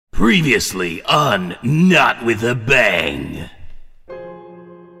Previously on Not With a Bang.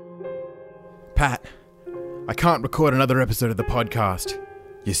 Pat, I can't record another episode of the podcast.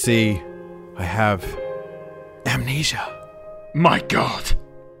 You see, I have amnesia. My God.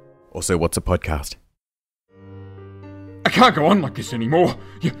 Also, what's a podcast? I can't go on like this anymore.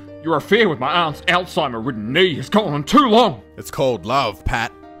 Your affair with my aunt's Alzheimer-ridden knee has gone on too long. It's called love,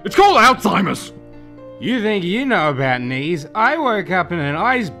 Pat. It's called Alzheimer's. You think you know about knees? I woke up in an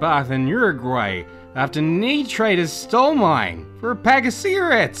ice bath in Uruguay after knee traders stole mine for a pack of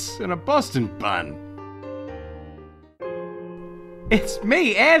cigarettes and a Boston bun. It's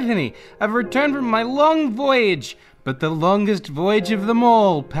me, Anthony. I've returned from my long voyage, but the longest voyage of them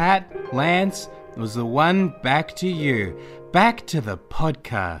all, Pat, Lance, was the one back to you, back to the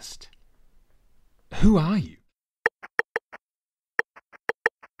podcast. Who are you?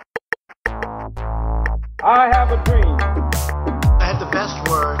 I have a dream. I had the best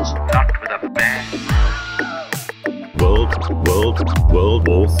words. Not With a Bang. World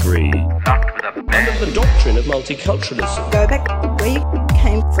War III. Not With a Bang. Under the doctrine of multiculturalism. Go back where you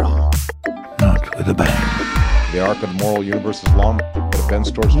came from. Not With a Bang. The arc of the moral universe is long, but it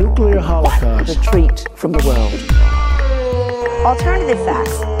bends towards Nuclear holocaust. Retreat from the world. Alternative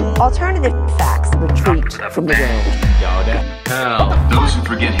facts. Alternative facts. Retreat from the world. Those who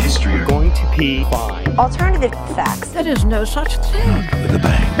forget history are Going to be fine. Alternative facts. There is no such thing. with a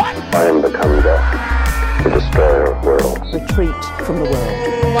bang. I am become death, the destroyer of worlds. Retreat from the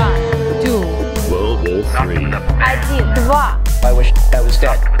world. 1, 2. World War III. Один, два. I wish I was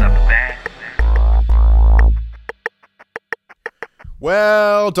dead. With a bang.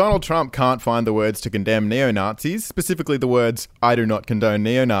 Well, Donald Trump can't find the words to condemn neo-Nazis, specifically the words, "I do not condone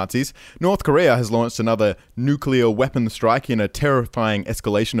neo-Nazis." North Korea has launched another nuclear weapon strike in a terrifying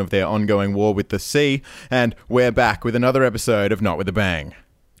escalation of their ongoing war with the sea, and we're back with another episode of Not With a Bang.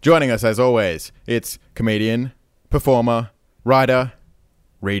 Joining us, as always, it's comedian, performer, writer,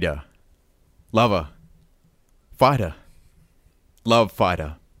 reader, lover, fighter, love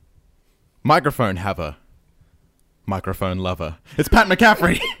fighter, microphone haver, microphone lover. It's Pat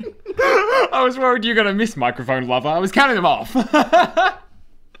McCaffrey. I was worried you were going to miss microphone lover. I was counting them off. How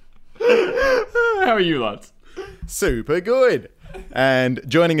are you, lads? Super good. And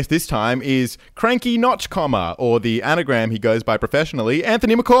joining us this time is Cranky Notchcomma, or the anagram he goes by professionally,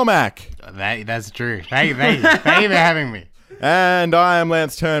 Anthony McCormack. That's true. Thank you for having me. And I am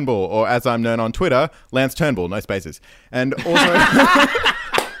Lance Turnbull, or as I'm known on Twitter, Lance Turnbull, no spaces. And also...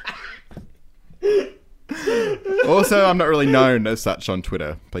 Also, I'm not really known as such on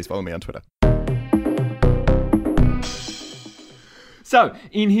Twitter. Please follow me on Twitter. So,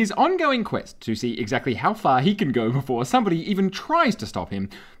 in his ongoing quest to see exactly how far he can go before somebody even tries to stop him,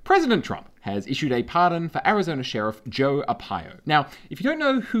 President Trump has issued a pardon for Arizona Sheriff Joe Arpaio. Now, if you don't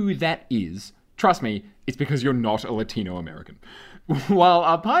know who that is, trust me, it's because you're not a Latino American. While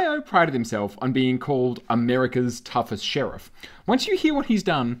Arpaio prided himself on being called America's toughest sheriff, once you hear what he's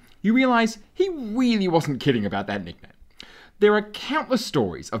done, you realise he really wasn't kidding about that nickname. There are countless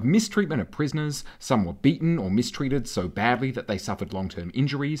stories of mistreatment of prisoners. Some were beaten or mistreated so badly that they suffered long-term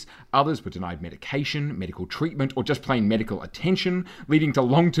injuries. Others were denied medication, medical treatment, or just plain medical attention, leading to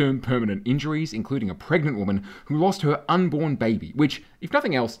long-term permanent injuries, including a pregnant woman who lost her unborn baby, which, if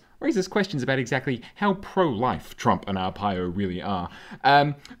nothing else, raises questions about exactly how pro-life Trump and Arpaio really are.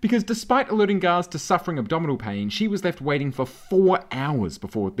 Because despite alerting guards to suffering abdominal pain, she was left waiting for 4 hours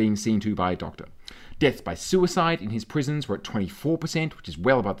before being seen to by a doctor. Deaths by suicide in his prisons were at 24%, which is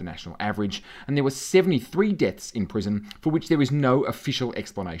well above the national average, and there were 73 deaths in prison for which there is no official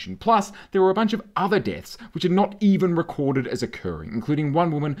explanation. Plus, there were a bunch of other deaths which are not even recorded as occurring, including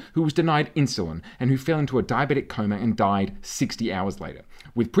one woman who was denied insulin and who fell into a diabetic coma and died 60 hours later,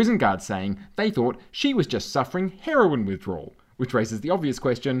 with prison guards saying they thought she was just suffering heroin withdrawal, which raises the obvious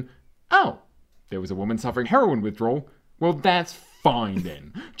question, oh, there was a woman suffering heroin withdrawal? Well, that's fine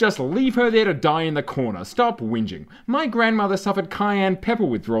then. Just leave her there to die in the corner. Stop whinging. My grandmother suffered cayenne pepper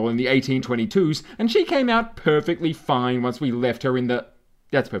withdrawal in the 1822s, and she came out perfectly fine once we left her in the...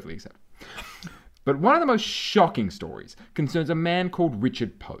 That's perfectly acceptable. But one of the most shocking stories concerns a man called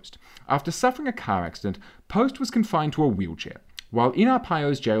Richard Post. After suffering a car accident, Post was confined to a wheelchair. While in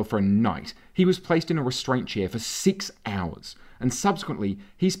Arpaio's jail for a night, he was placed in a restraint chair for 6 hours. And subsequently,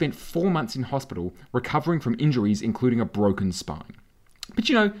 he spent 4 months in hospital recovering from injuries including a broken spine. But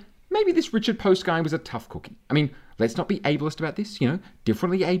you know, maybe this Richard Post guy was a tough cookie. I mean, let's not be ableist about this, you know.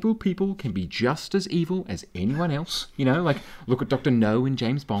 Differently abled people can be just as evil as anyone else, you know. Like, look at Dr. No in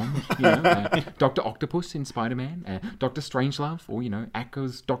James Bond, you know, Dr. Octopus in Spider-Man, Dr. Strangelove, or, you know,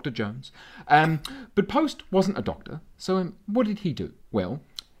 Acker's Dr. Jones. But Post wasn't a doctor, so what did he do? Well,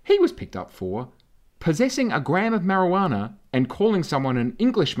 he was picked up for possessing a gram of marijuana and calling someone an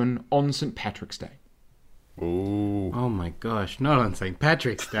Englishman on St. Patrick's Day. Ooh. Oh my gosh, not on St.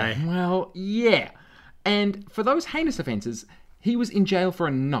 Patrick's Day. Well, yeah. And for those heinous offences, he was in jail for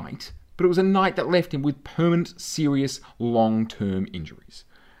a night, but it was a night that left him with permanent, serious, long-term injuries.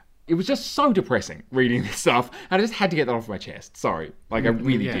 It was just so depressing reading this stuff, and I just had to get that off my chest. Sorry. Like, I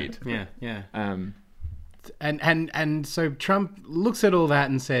really did. Yeah. And so Trump looks at all that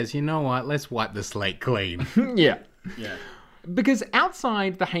and says, you know what, let's wipe the slate clean. Yeah. Because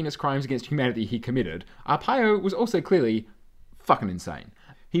outside the heinous crimes against humanity he committed, Arpaio was also clearly fucking insane.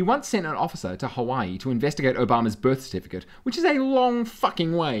 He once sent an officer to Hawaii to investigate Obama's birth certificate, which is a long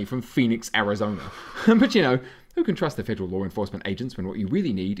fucking way from Phoenix, Arizona. But you know, who can trust the federal law enforcement agents when what you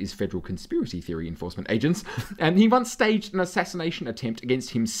really need is federal conspiracy theory enforcement agents? And he once staged an assassination attempt against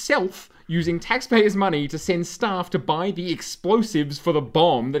himself using taxpayers' money to send staff to buy the explosives for the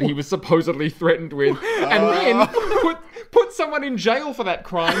bomb that he was supposedly threatened with, and then put someone in jail for that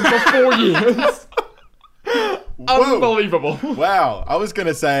crime for 4 years. Unbelievable. Wow. I was going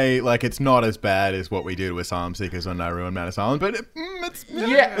to say, like, it's not as bad as what we do to asylum seekers on Nauru and Manus Island, but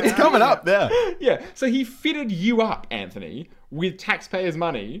it's coming up there. Yeah. So he fitted you up, Anthony, with taxpayers'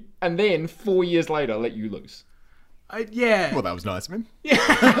 money, and then 4 years later let you loose. Yeah. Well, that was nice of him.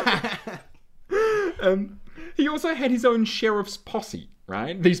 Yeah. He also had his own sheriff's posse,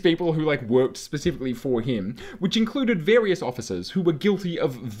 right? These people who, like, worked specifically for him, which included various officers who were guilty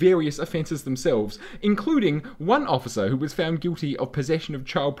of various offences themselves, including one officer who was found guilty of possession of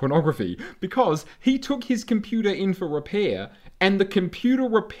child pornography because he took his computer in for repair and the computer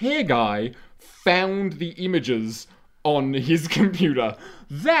repair guy found the images on his computer.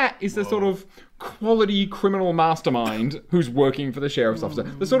 That is the sort of quality criminal mastermind who's working for the sheriff's officer.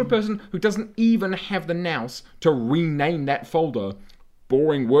 The sort of person who doesn't even have the nous to rename that folder.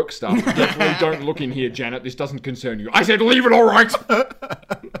 Boring work stuff. Definitely don't look in here, Janet. This doesn't concern you. I said leave it all right!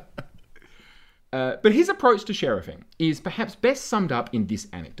 But his approach to sheriffing is perhaps best summed up in this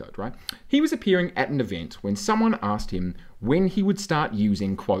anecdote, right? He was appearing at an event when someone asked him when he would start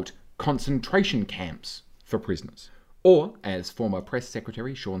using, quote, concentration camps for prisoners. Or, as former press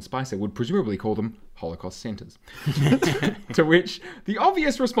secretary Sean Spicer would presumably call them, Holocaust centres. To which the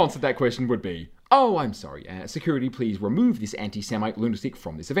obvious response to that question would be, oh, I'm sorry, security, please remove this anti-Semite lunatic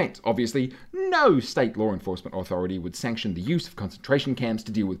from this event. Obviously, no state law enforcement authority would sanction the use of concentration camps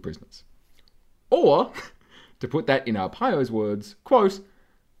to deal with prisoners. Or, to put that in Arpaio's words, quote,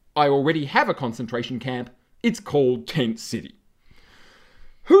 I already have a concentration camp. It's called Tent City.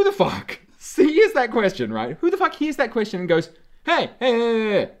 Who the fuck? See, here's that question, right? Who the fuck hears that question and goes,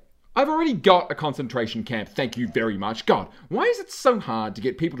 hey, I've already got a concentration camp, thank you very much. God, why is it so hard to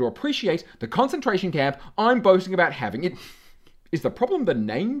get people to appreciate the concentration camp I'm boasting about having? Is the problem the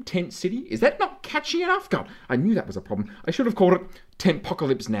name Tent City? Is that not catchy enough? God, I knew that was a problem. I should have called it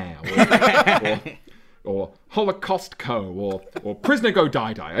Tentpocalypse Now, or Holocaust Co, or Prisoner Go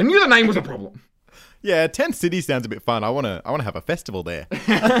Die Die. I knew the name was a problem. Yeah, Tent City sounds a bit fun. I want to have a festival there.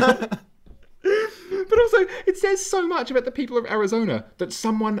 But also, it says so much about the people of Arizona that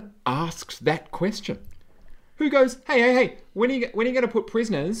someone asks that question. Who goes, hey, when are you going to put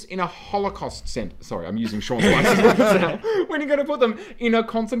prisoners in a Holocaust center? Sorry, I'm using Sean Spicer's words now. When are you going to put them in a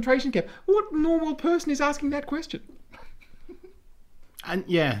concentration camp? What normal person is asking that question? And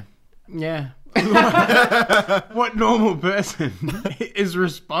yeah. What normal person is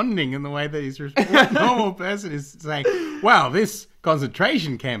responding in the way that he's responding? What normal person is saying, wow, this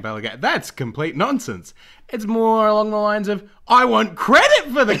concentration camp alligator, that's complete nonsense. It's more along the lines of, I want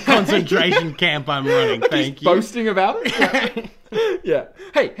credit for the concentration camp I'm running, thank you. Boasting about it? Yeah.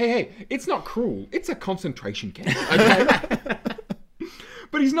 Hey, it's not cruel. It's a concentration camp, okay?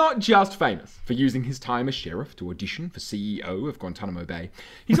 But he's not just famous for using his time as sheriff to audition for CEO of Guantanamo Bay.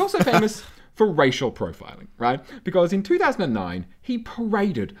 He's also famous for racial profiling, right? Because in 2009, he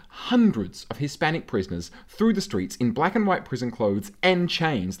paraded hundreds of Hispanic prisoners through the streets in black and white prison clothes and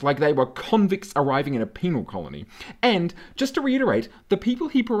chains like they were convicts arriving in a penal colony. And, just to reiterate, the people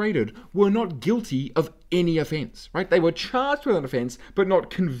he paraded were not guilty of any offence, right? They were charged with an offence, but not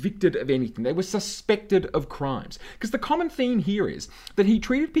convicted of anything. They were suspected of crimes. Because the common theme here is that he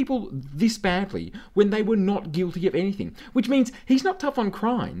treated people this badly when they were not guilty of anything. Which means he's not tough on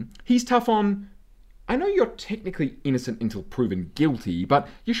crime, he's tough on I know you're technically innocent until proven guilty, but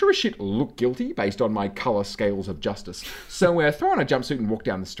you sure as shit look guilty based on my colour scales of justice. So throw on a jumpsuit and walk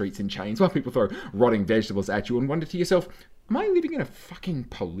down the streets in chains while people throw rotting vegetables at you and wonder to yourself, am I living in a fucking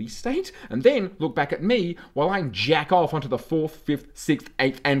police state? And then look back at me while I jack off onto the 4th, 5th, 6th,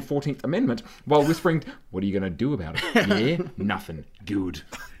 8th and 14th Amendment while whispering, what are you going to do about it? Yeah? Nothing. Good.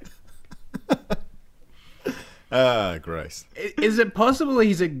 Ah, gross. Is it possible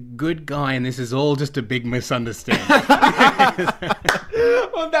he's a good guy and this is all just a big misunderstanding?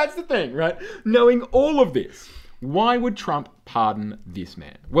 Well, that's the thing, right? Knowing all of this, why would Trump pardon this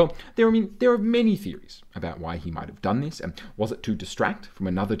man? Well, there are many theories about why he might have done this. Was it to distract from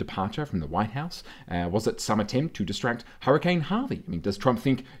another departure from the White House? Was it some attempt to distract Hurricane Harvey? Does Trump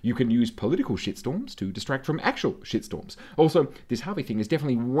think you can use political shitstorms to distract from actual shitstorms? Also, this Harvey thing is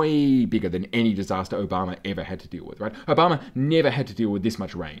definitely way bigger than any disaster Obama ever had to deal with, right? Obama never had to deal with this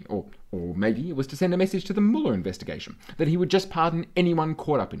much rain. Or maybe it was to send a message to the Mueller investigation that he would just pardon anyone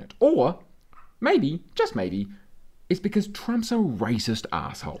caught up in it. Or maybe, just maybe, it's because Trump's a racist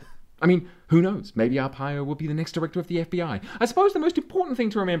asshole. Who knows? Maybe Arpaio will be the next director of the FBI. I suppose the most important thing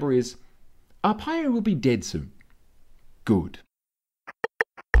to remember is Arpaio will be dead soon. Good.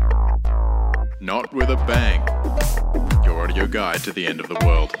 Not with a bang. Your audio guide to the end of the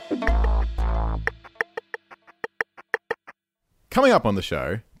world. Coming up on the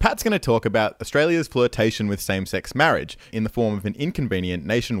show, Pat's going to talk about Australia's flirtation with same-sex marriage in the form of an inconvenient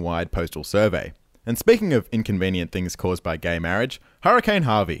nationwide postal survey. And speaking of inconvenient things caused by gay marriage, Hurricane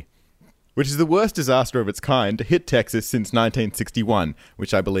Harvey, which is the worst disaster of its kind to hit Texas since 1961,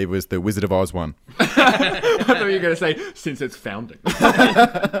 which I believe was the Wizard of Oz one. I thought you were going to say, since its founding.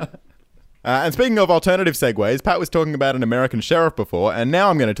 And speaking of alternative segues, Pat was talking about an American sheriff before, and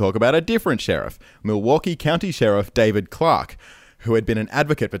now I'm going to talk about a different sheriff, Milwaukee County Sheriff David Clarke, who had been an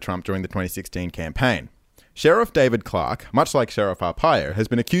advocate for Trump during the 2016 campaign. Sheriff David Clarke, much like Sheriff Arpaio, has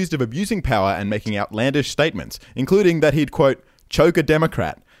been accused of abusing power and making outlandish statements, including that he'd, quote, choke a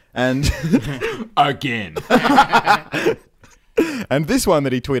Democrat. And again. And this one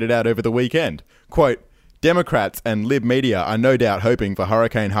that he tweeted out over the weekend, quote, Democrats and lib media are no doubt hoping for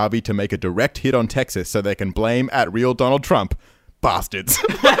Hurricane Harvey to make a direct hit on Texas so they can blame at real Donald Trump. Bastards.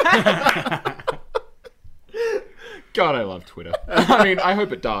 God, I love Twitter. I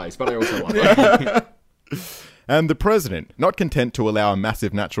hope it dies, but I also love it. And the president, not content to allow a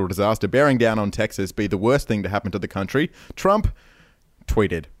massive natural disaster bearing down on Texas be the worst thing to happen to the country, Trump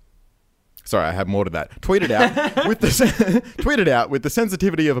tweeted. Sorry, I have more to that. Tweeted out with the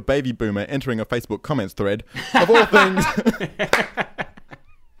sensitivity of a baby boomer entering a Facebook comments thread. Of all things,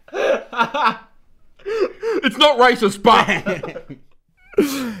 it's not racist, but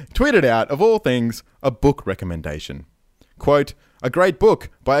tweeted out, of all things, a book recommendation. Quote, a great book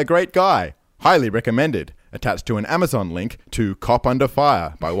by a great guy. Highly recommended. Attached to an Amazon link to Cop Under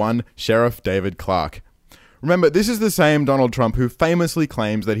Fire by one Sheriff David Clarke. Remember, this is the same Donald Trump who famously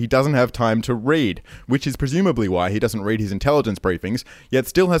claims that he doesn't have time to read, which is presumably why he doesn't read his intelligence briefings, yet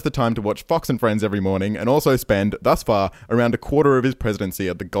still has the time to watch Fox and Friends every morning and also spend, thus far, around a quarter of his presidency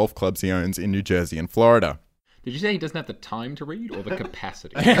at the golf clubs he owns in New Jersey and Florida. Did you say he doesn't have the time to read or the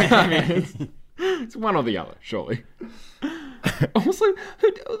capacity? It's one or the other, surely. Also,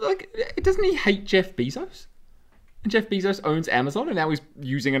 doesn't he hate Jeff Bezos? And Jeff Bezos owns Amazon, and now he's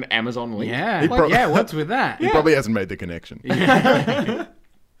using an Amazon link. Yeah, what's with that? He probably hasn't made the connection. Yeah.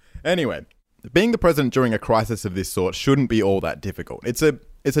 Anyway, being the president during a crisis of this sort shouldn't be all that difficult. It's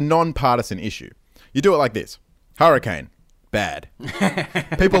a non-partisan issue. You do it like this. Hurricane. Bad.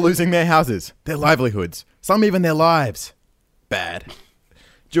 People losing their houses, their livelihoods, some even their lives. Bad.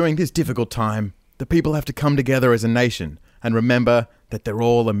 During this difficult time, the people have to come together as a nation and remember that they're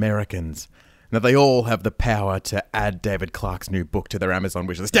all Americans. And that they all have the power to add David Clarke's new book to their Amazon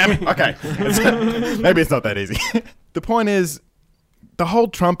wish list. Damn it! Okay. Maybe it's not that easy. The point is, the whole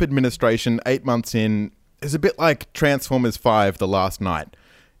Trump administration, 8 months in, is a bit like Transformers 5 The Last Night,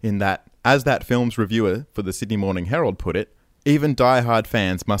 in that, as that film's reviewer for the Sydney Morning Herald put it, even die-hard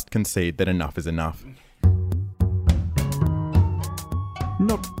fans must concede that enough is enough.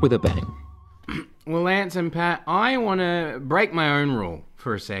 Not with a bang. Well, Lance and Pat, I want to break my own rule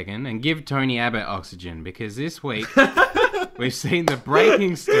for a second and give Tony Abbott oxygen, because this week we've seen the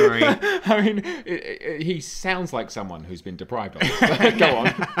breaking story. He sounds like someone who's been deprived of it. Go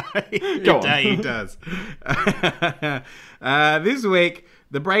on. Go on. He does. This week,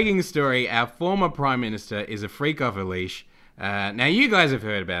 the breaking story, our former Prime Minister is a freak off a leash. Now, you guys have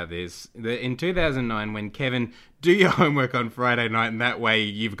heard about this. In 2009, when Kevin, do your homework on Friday night, and that way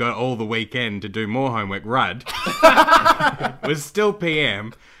you've got all the weekend to do more homework, Rudd, was still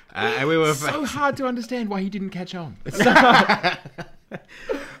PM. And we were So hard to understand why he didn't catch on.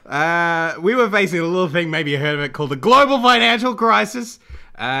 we were facing a little thing, maybe you heard of it, called the global financial crisis.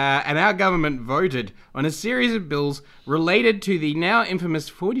 And our government voted on a series of bills related to the now infamous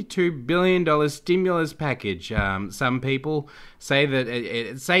 $42 billion stimulus package. Some people say that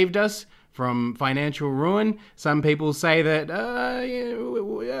it saved us from financial ruin. Some people say that,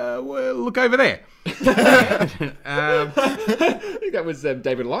 look over there. I think that was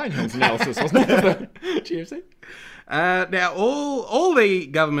David Lionhill's analysis, wasn't it? GFC? Now, all the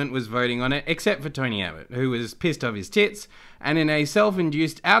government was voting on it, except for Tony Abbott, who was pissed off his tits and in a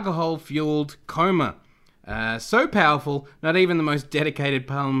self-induced alcohol-fueled coma. So powerful, not even the most dedicated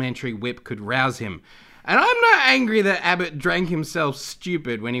parliamentary whip could rouse him. And I'm not angry that Abbott drank himself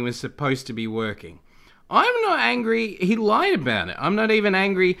stupid when he was supposed to be working. I'm not angry he lied about it. I'm not even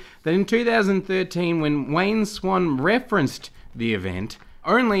angry that in 2013, when Wayne Swan referenced the event,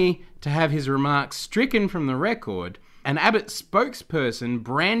 only to have his remarks stricken from the record, an Abbott spokesperson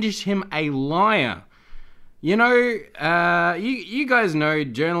brandished him a liar. You know, you guys know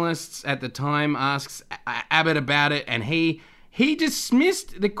journalists at the time asked Abbott about it, and he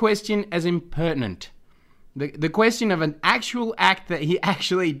dismissed the question as impertinent. The question of an actual act that he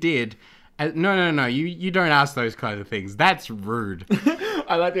actually did. No, you don't ask those kind of things. That's rude.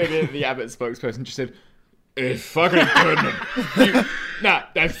 I like the idea that the Abbott spokesperson just said, "It's fucking impertinent.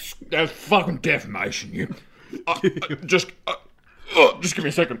 That's fucking defamation. Just give me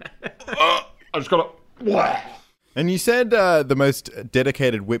a second. I just gotta." And you said the most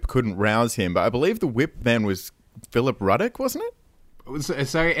dedicated whip couldn't rouse him, but I believe the whip then was Philip Ruddock, wasn't it?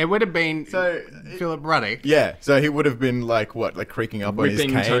 So it would have been Philip Ruddock. Yeah, so he would have been like creaking up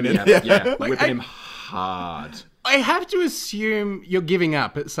whipping on his cane. Tony Abbott, whipping him hard. I have to assume you're giving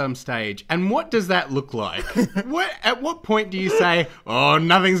up at some stage. And what does that look like? At what point do you say, "Oh,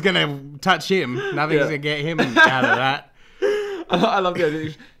 nothing's going to touch him. Nothing's going to get him out of that"? I love the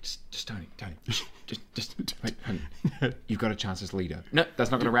idea. Just Tony. Just wait, honey. You've got a chance as leader. No,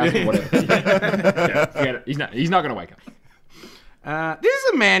 that's not going to rouse him. Whatever. Forget it. He's not going to wake up. This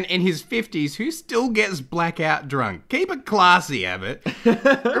is a man in his 50s who still gets blackout drunk. Keep it classy, Abbott.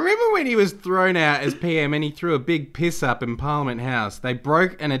 Remember when he was thrown out as PM and he threw a big piss up in Parliament House? They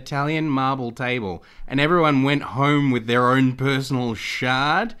broke an Italian marble table and everyone went home with their own personal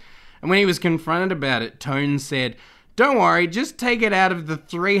shard. And when he was confronted about it, Tone said, "Don't worry, just take it out of the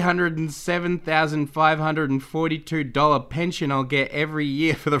 $307,542 pension I'll get every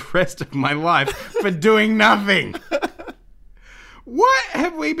year for the rest of my life for doing nothing." What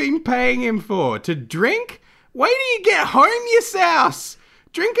have we been paying him for? To drink? Wait till you get home, you souse!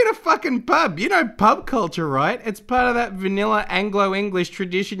 Drink in a fucking pub. You know pub culture, right? It's part of that vanilla Anglo-English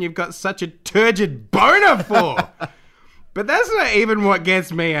tradition you've got such a turgid boner for. But that's not even what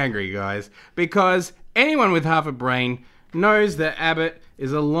gets me angry, guys. Because anyone with half a brain knows that Abbott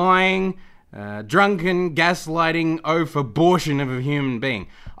is a lying, drunken, gaslighting oaf abortion of a human being.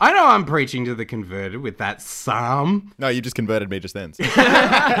 I know I'm preaching to the converted with that psalm. No, you just converted me just then.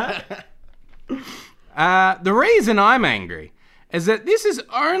 The reason I'm angry is that this is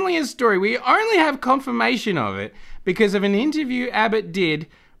only a story. We only have confirmation of it because of an interview Abbott did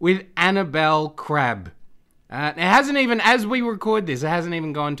with Annabelle Crabb. It hasn't even, as we record this, it hasn't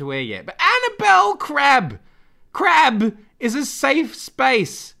even gone to air yet. But Annabelle Crabb is a safe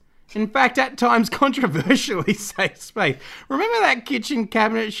space. In fact, at times, controversially safe space. Remember that kitchen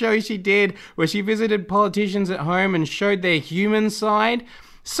cabinet show she did where she visited politicians at home and showed their human side?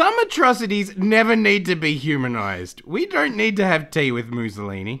 Some atrocities never need to be humanized. We don't need to have tea with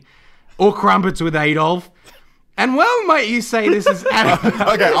Mussolini or crumpets with Adolf. And well, might you say this is... Okay,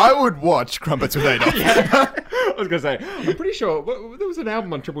 I would watch Crumpets with Adolf. I was going to say, I'm pretty sure there was an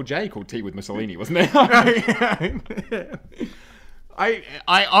album on Triple J called Tea with Mussolini, wasn't there? I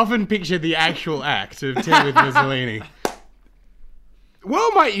often picture the actual act of Tea with Mussolini.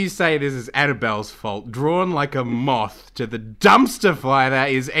 Well, might you say this is Annabelle's fault, drawn like a moth to the dumpster fire that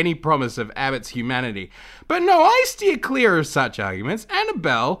is any promise of Abbott's humanity. But no, I steer clear of such arguments.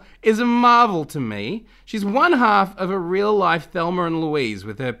 Annabelle is a marvel to me. She's one half of a real-life Thelma and Louise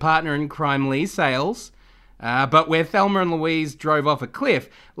with her partner in crime, Lee Sales. But where Thelma and Louise drove off a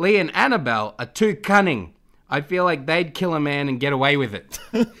cliff, Lee and Annabelle are too cunning. I feel like they'd kill a man and get away with it.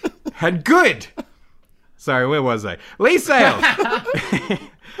 And good! Sorry, where was I? Lee Sales!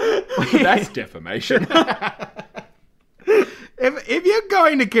 That's defamation. If you're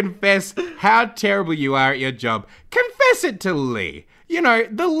going to confess how terrible you are at your job, confess it to Lee. You know,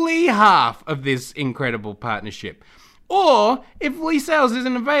 the Lee half of this incredible partnership. Or, if Lee Sales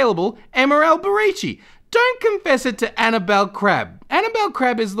isn't available, Emerald Barici. don't confess it to Annabelle Crabb. Annabelle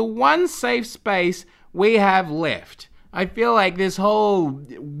Crabb is the one safe space we have left. I feel like this whole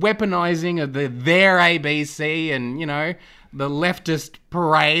weaponizing of their ABC and, you know, the leftist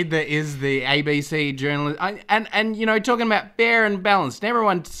parade that is the ABC journalist, and you know, talking about fair and balanced.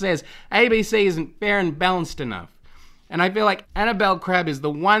 Everyone says ABC isn't fair and balanced enough. And I feel like Annabelle Crabb is the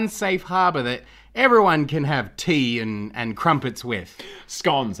one safe harbour that everyone can have tea and crumpets with.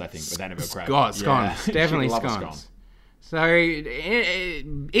 Scones, I think, with Annabelle Crabb. Scones. Definitely scones. So,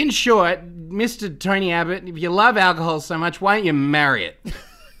 in short, Mr. Tony Abbott, if you love alcohol so much, why don't you marry it?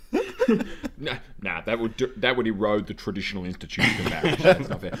 Nah, that would erode the traditional institution of marriage. That's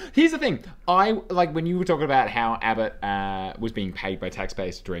not fair. Here's the thing. When you were talking about how Abbott was being paid by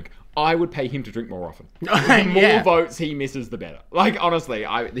taxpayers to drink, I would pay him to drink more often. The more votes he misses, the better. Like, honestly,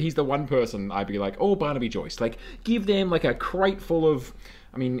 he's the one person I'd be like, oh, Barnaby Joyce. Like, give them, like, a crate full of,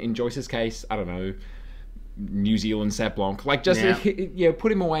 I mean, in Joyce's case, I don't know, New Zealand Sauv Blanc. Like, just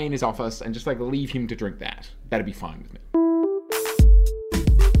put him away in his office and just, like, leave him to drink that. That'd be fine with me.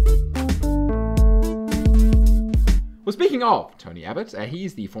 Well, speaking of Tony Abbott, he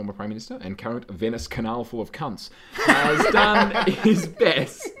is the former Prime Minister and current Venice Canal full of cunts, has done his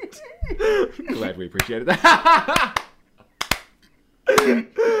best. Glad we appreciated that.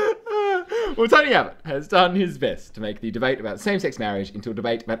 Well, Tony Abbott has done his best to make the debate about same-sex marriage into a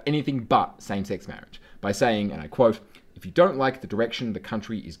debate about anything but same-sex marriage by saying, and I quote, "If you don't like the direction the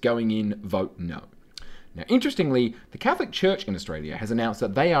country is going in, vote no." Now, interestingly, the Catholic Church in Australia has announced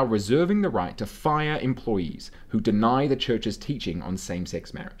that they are reserving the right to fire employees who deny the Church's teaching on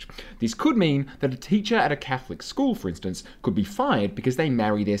same-sex marriage. This could mean that a teacher at a Catholic school, for instance, could be fired because they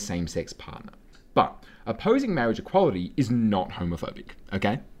marry their same-sex partner. But opposing marriage equality is not homophobic,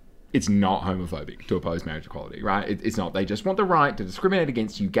 okay? It's not homophobic to oppose marriage equality, right? It's not. They just want the right to discriminate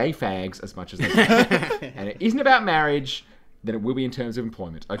against you gay fags as much as they can. And it isn't about marriage, then it will be in terms of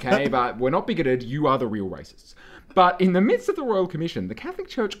employment, okay? But we're not bigoted, you are the real racists. But in the midst of the Royal Commission, the Catholic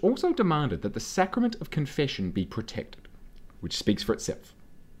Church also demanded that the sacrament of confession be protected, which speaks for itself.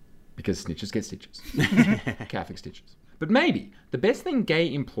 Because snitches get stitches. Catholic stitches. But maybe the best thing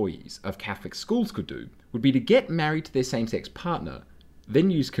gay employees of Catholic schools could do would be to get married to their same-sex partner,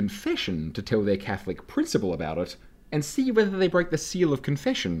 then use confession to tell their Catholic principal about it, and see whether they break the seal of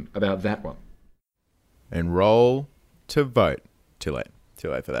confession about that one. And roll to vote. Too late. Too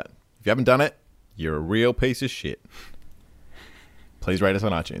late for that. If you haven't done it, you're a real piece of shit. Please rate us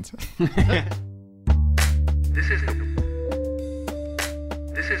on iTunes. This is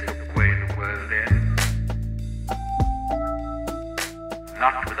the way the world ends.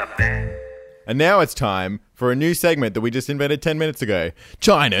 Not with a bang. And now it's time for a new segment that we just invented 10 minutes ago.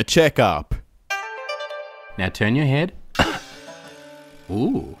 China Checkup. Now turn your head.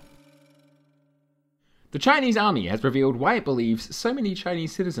 Ooh. The Chinese army has revealed why it believes so many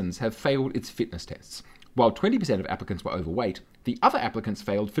Chinese citizens have failed its fitness tests. While 20% of applicants were overweight, the other applicants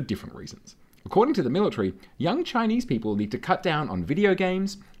failed for different reasons. According to the military, young Chinese people need to cut down on video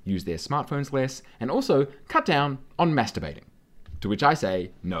games, use their smartphones less, and also cut down on masturbating. To which I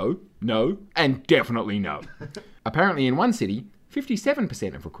say, no, and definitely no. Apparently in one city,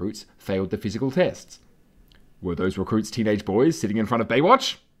 57% of recruits failed the physical tests. Were those recruits teenage boys sitting in front of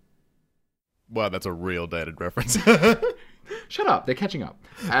Baywatch? Wow, that's a real dated reference. Shut up, they're catching up.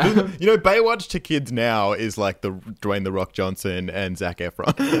 You know, Baywatch to kids now is like the Dwayne The Rock Johnson and Zac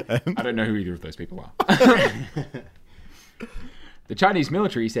Efron. I don't know who either of those people are. The Chinese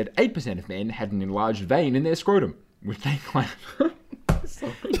military said 8% of men had an enlarged vein in their scrotum, which they claim...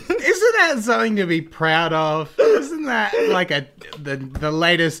 Isn't that something to be proud of? Isn't that like the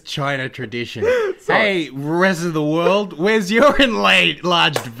latest China tradition? Hey, rest of the world, where's your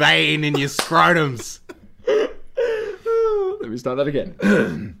enlarged vein in your scrotums? Let me start that again.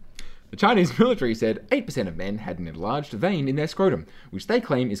 The Chinese military said 8% of men had an enlarged vein in their scrotum, which they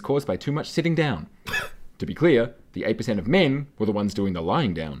claim is caused by too much sitting down. To be clear, the 8% of men were the ones doing the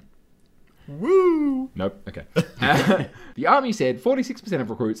lying down. Woo! Nope, okay. The army said 46% of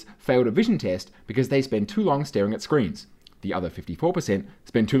recruits failed a vision test because they spend too long staring at screens. The other 54%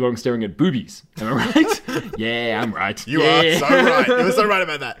 spend too long staring at boobies. Am I right? Yeah, I'm right. You are so right. You were so right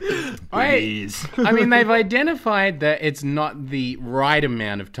about that. Boobies. I mean, they've identified that it's not the right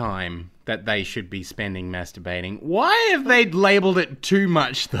amount of time that they should be spending masturbating. Why have they labelled it too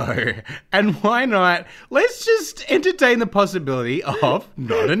much, though? And why not? Let's just entertain the possibility of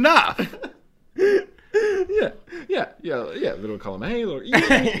not enough. Yeah. Little column A, little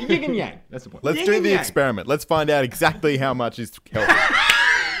yin and yang. That's the point. Let's do the experiment. Let's find out exactly how much is healthy.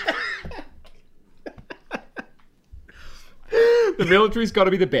 The military's got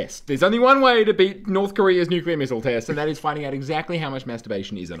to be the best. There's only one way to beat North Korea's nuclear missile test, and that is finding out exactly how much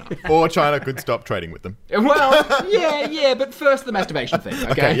masturbation is enough. Or China could stop trading with them. Well, yeah, but first the masturbation thing,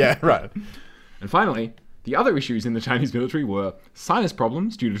 okay? Okay, yeah, right. And finally, the other issues in the Chinese military were sinus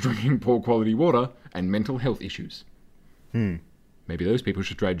problems due to drinking poor quality water and mental health issues. Maybe those people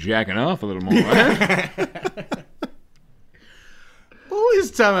should try jacking off a little more, eh? All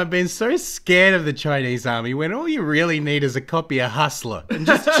this time I've been so scared of the Chinese army when all you really need is a copy of Hustler and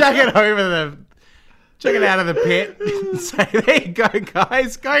just chuck it out of the pit and say, there you go,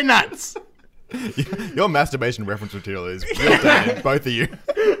 guys, go nuts. Your masturbation reference material is real dated, both of you.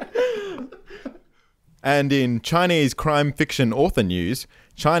 And in Chinese crime fiction author news,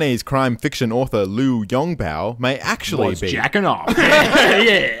 Chinese crime fiction author Liu Yongbao may actually be jacking off.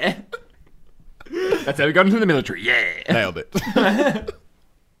 Yeah. That's how we got into the military. Yeah. Nailed it.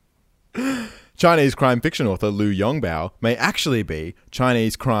 Chinese crime fiction author Liu Yongbao may actually be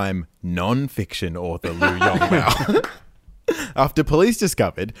Chinese crime non-fiction author Liu Yongbao. After police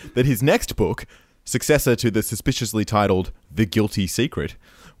discovered that his next book, successor to the suspiciously titled The Guilty Secret,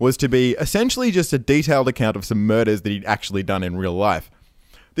 was to be essentially just a detailed account of some murders that he'd actually done in real life.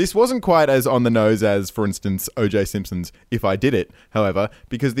 This wasn't quite as on the nose as, for instance, O.J. Simpson's If I Did It, however,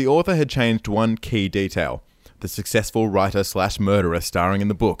 because the author had changed one key detail. The successful writer/murderer starring in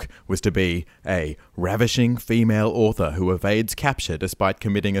the book was to be a ravishing female author who evades capture despite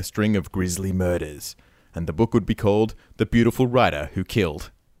committing a string of grisly murders. And the book would be called The Beautiful Writer Who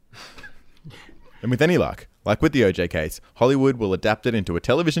Killed. And with any luck, like with the O.J. case, Hollywood will adapt it into a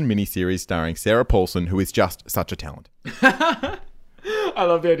television miniseries starring Sarah Paulson, who is just such a talent. I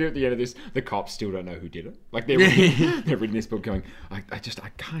love the idea at the end of this, the cops still don't know who did it. Like they're reading this book going, I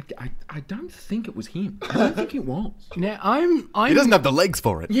don't think it was him. I don't think it was. Now, He doesn't have the legs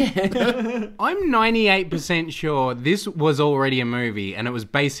for it. Yeah. I'm 98% sure this was already a movie and it was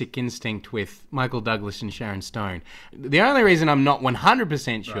Basic Instinct with Michael Douglas and Sharon Stone. The only reason I'm not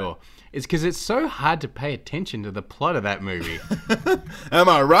 100% sure is because it's so hard to pay attention to the plot of that movie. Am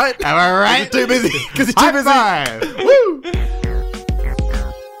I right? Am I right? Too busy. Because you're too busy. Five. Woo!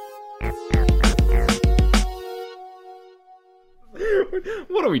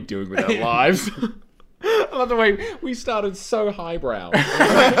 What are we doing with our lives? I love the way we started so highbrow. We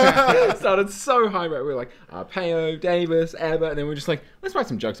were like, Arpaio, Davis, Abbott, and then we're just like, let's write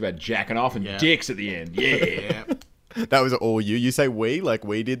some jokes about jacking off and dicks at the end. Yeah. That was all you. You say we, like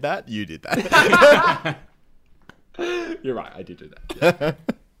we did that, you did that. You're right, I did do that.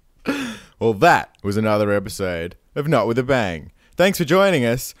 Yeah. Well, that was another episode of Not With a Bang. Thanks for joining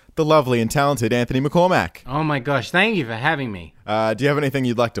us, the lovely and talented Anthony McCormack. Oh my gosh, thank you for having me. Do you have anything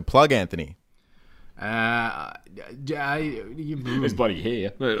you'd like to plug, Anthony? His bloody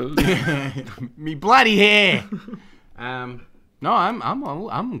hair. Me bloody hair. No,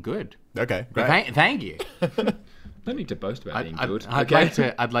 I'm good. Okay, great. Thank you. No need to boast about being good.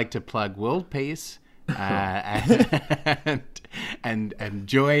 I'd like to plug world peace and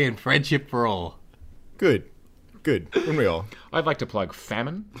joy and friendship for all. Good. Wouldn't we all? I'd like to plug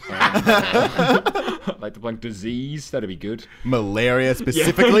famine. I'd like to plug disease. That'd be good. Malaria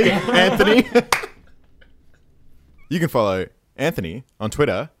specifically, Anthony. You can follow Anthony on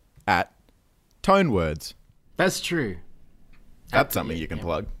Twitter at ToneWords. That's true. That's something you can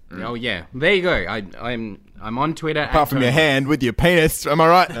plug. Oh yeah, there you go. I'm on Twitter. Apart from your hand with your penis, am I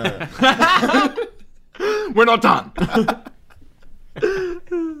right? We're not done.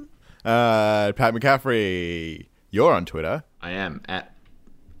 Pat McCaffrey, you're on Twitter. I am at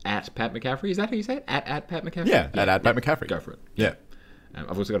Pat McCaffrey. Is that how you say it? At Pat McCaffrey? Yeah, at Pat McCaffrey. Go for it. Yeah.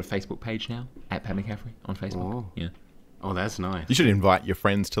 I've also got a Facebook page now, at Pat McCaffrey on Facebook. Oh. Yeah. Oh, that's nice. You should invite your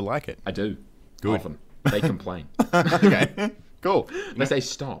friends to like it. I do. Good. Often. They complain. Okay. Cool. They say,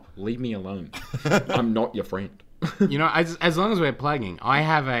 stop. Leave me alone. I'm not your friend. You know, as long as we're plugging, I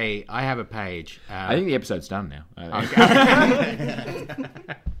have a page. I think the episode's done now. Okay.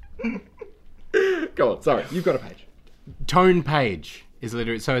 Go on. Sorry. You've got a page. Tone Page is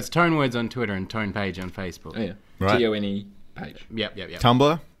literally... So it's Tone Words on Twitter and Tone Page on Facebook. Oh, yeah. Right. TONE page. Yep.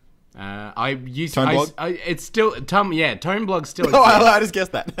 Tumblr? I used Toneblog? it's still Toneblog still exists. Oh, I just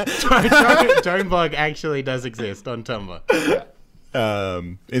guessed that. Toneblog actually does exist on Tumblr.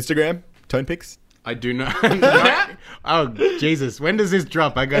 Instagram? Tone Pics? I do not. Oh Jesus! When does this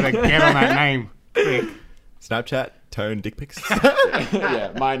drop? I gotta get on that name quick. Snapchat? Tone Dick Pics?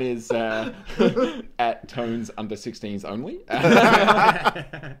 Yeah, mine is at Tones under 16s only.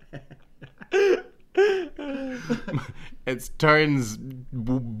 It's Tone's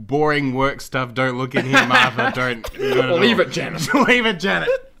boring work stuff. Don't look in here, Martha. Don't. Leave it, Janet. Leave it, Janet.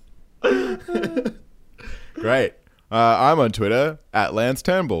 Great. I'm on Twitter at Lance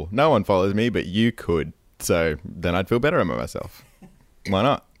Turnbull. No one follows me, but you could. So then I'd feel better about myself. Why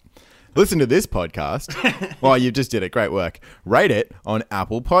not? Listen to this podcast. Well, you just did it. Great work. Rate it on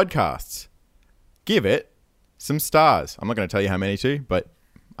Apple Podcasts. Give it some stars. I'm not going to tell you how many to, but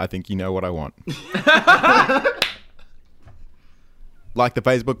I think you know what I want. Like the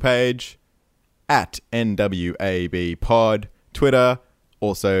Facebook page at NWAB Pod. Twitter,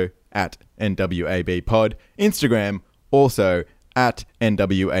 also at NWAB Pod. Instagram, also at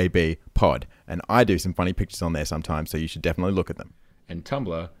NWAB Pod. And I do some funny pictures on there sometimes, so you should definitely look at them. And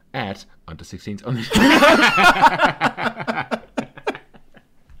Tumblr at under16s.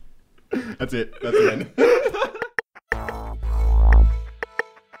 That's it. That's the end.